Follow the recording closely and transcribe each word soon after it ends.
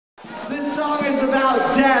song is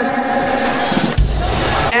about death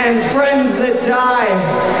and friends that die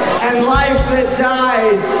and life that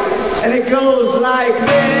dies, and it goes like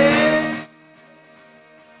this.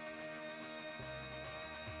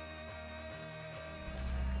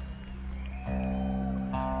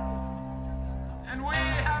 And we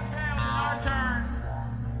have failed in our turn.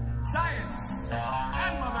 Science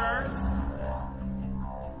and Mother Earth.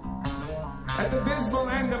 At the dismal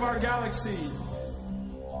end of our galaxy,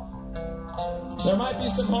 there might be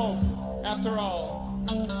some hope, after all.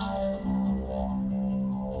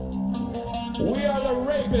 We are the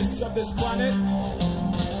rapists of this planet.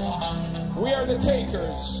 We are the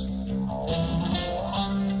takers.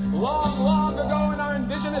 Long, long ago in our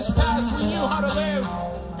indigenous past, we knew how to live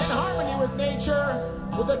in harmony with nature,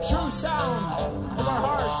 with the true sound of our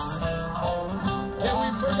hearts. Yet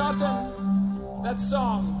we've forgotten that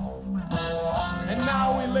song. And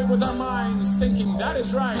now we live with our minds thinking that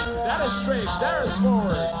is right, that is straight, that is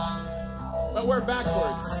forward. But we're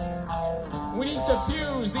backwards. We need to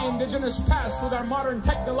fuse the indigenous past with our modern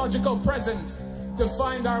technological present to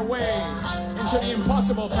find our way into the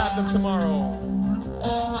impossible path of tomorrow.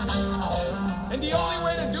 And the only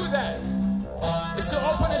way to do that is to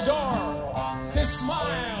open a door, to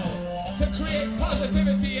smile, to create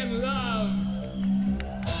positivity and love.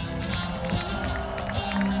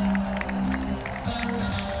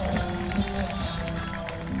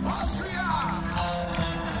 Austria!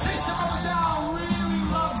 System of a Down really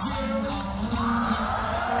loves you.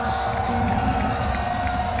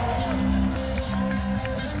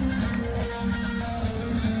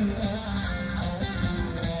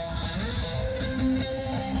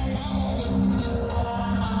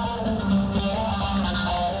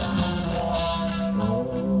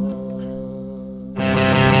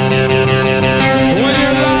 When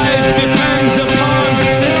your life depends upon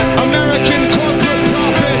American corporate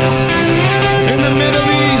profits in the Middle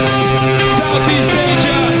East, Southeast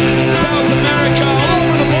Asia, South America, all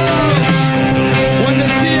over the world, when the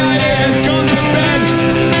CIA has gone to bed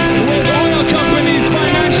with oil companies,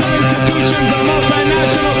 financial institutions, and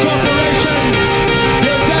multinational corporations,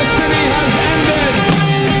 your destiny has ended.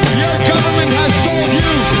 Your government has sold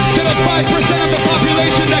you to the 5% of the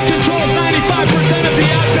population that controls 95% of the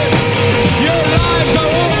assets. Your lives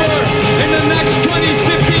are over in the next 20,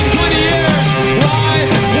 15, 20 years. Why?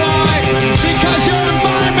 Why? Because your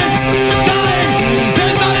environment's dying.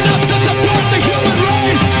 There's not enough to support the human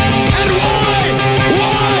race. And why?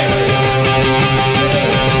 Why?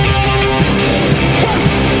 For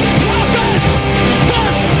profits! For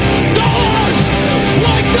dollars!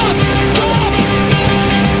 Wake up! Up!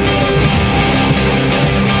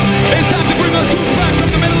 It's time to bring our troops back from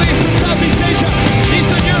the Middle East, from Southeast Asia,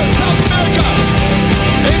 Eastern Europe, South America.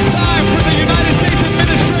 It's time for the United States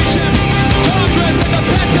administration, Congress, and the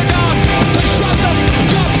Pentagon to shut the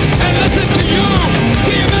up and listen to you,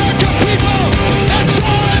 the American people. It's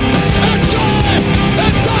time! It's time!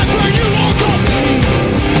 It's time for a new local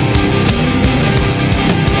peace!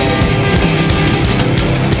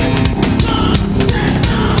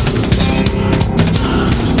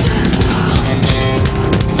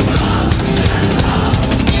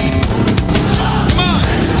 Come on!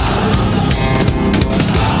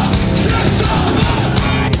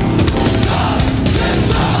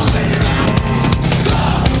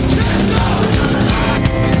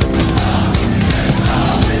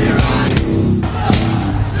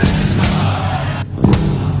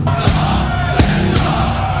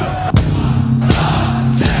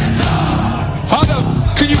 How the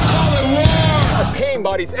can you call it war? Pain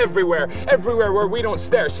bodies everywhere, everywhere where we don't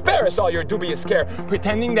stare. Spare us all your dubious care.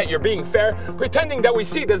 Pretending that you're being fair, pretending that we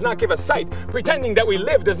see does not give us sight, pretending that we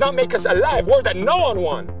live does not make us alive. Word that no one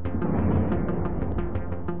won.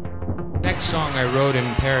 Next song I wrote in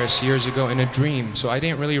Paris years ago in a dream, so I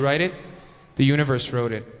didn't really write it. The universe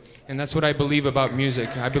wrote it. And that's what I believe about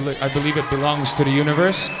music. I believe it belongs to the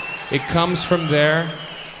universe. It comes from there,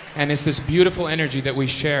 and it's this beautiful energy that we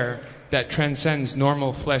share that transcends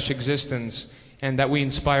normal flesh existence and that we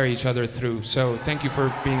inspire each other through. So thank you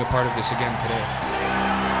for being a part of this again today.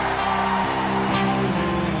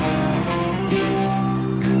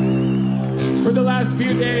 For the last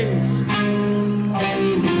few days,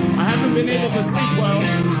 I haven't been able to sleep well.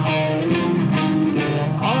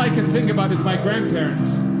 All I can think about is my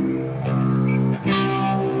grandparents.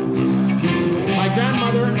 My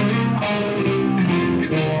grandmother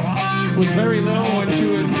was very little when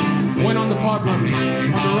she went on the pogroms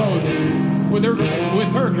on the road with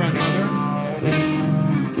her grandmother.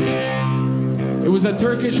 It was a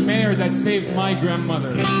Turkish mayor that saved my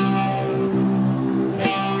grandmother.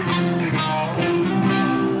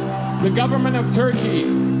 The government of Turkey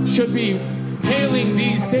should be hailing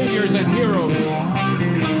these saviors as heroes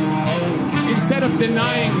instead of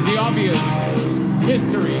denying the obvious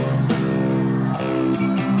history.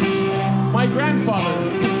 My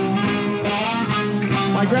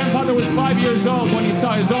grandfather was 5 years old when he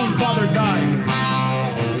saw his own father die.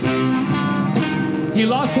 He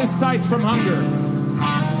lost his sight from hunger.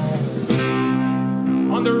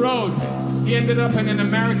 On the road, he ended up in an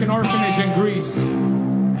American orphanage in Greece.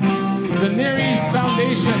 The Near East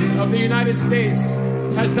Foundation of the United States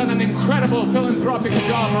has done an incredible philanthropic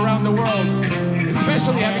job around the world,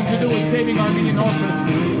 especially having to do with saving Armenian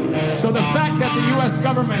orphans. So the fact that the US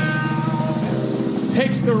government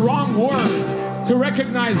takes the wrong word to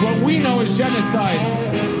recognize what we know as genocide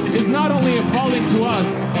is not only appalling to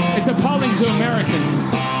us, it's appalling to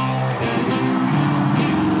Americans.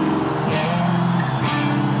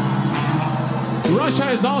 Russia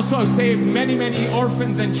has also saved many, many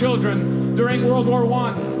orphans and children during World War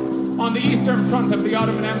I on the Eastern Front of the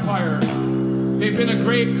Ottoman Empire. They've been a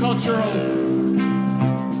great cultural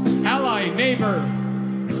ally, neighbor,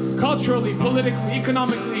 culturally, politically,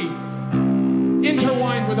 economically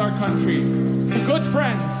intertwined with our country. Good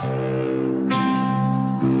friends.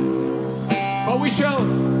 But we shall,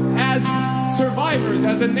 as survivors,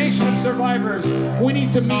 as a nation of survivors, we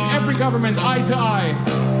need to meet every government eye to eye,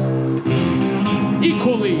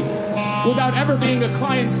 equally, without ever being a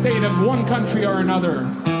client state of one country or another.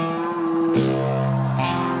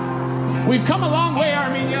 We've come a long way,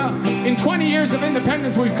 Armenia. In 20 years of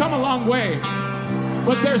independence, we've come a long way.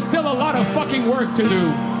 But there's still a lot of fucking work to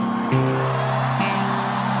do.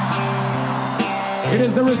 It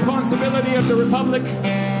is the responsibility of the Republic,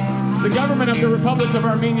 the government of the Republic of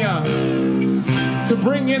Armenia, to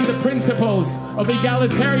bring in the principles of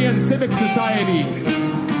egalitarian civic society.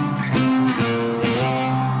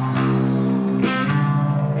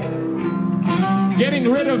 Getting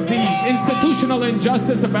rid of the institutional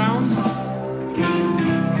injustice abound,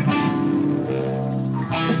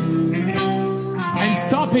 and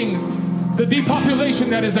stopping the depopulation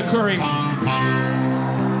that is occurring.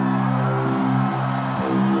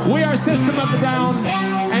 We are System of the Down,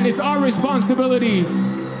 and it's our responsibility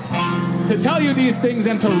to tell you these things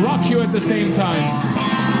and to rock you at the same time.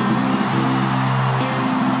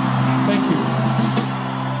 Thank you.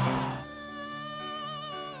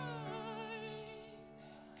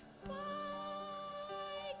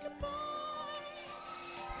 Goodbye,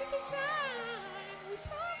 because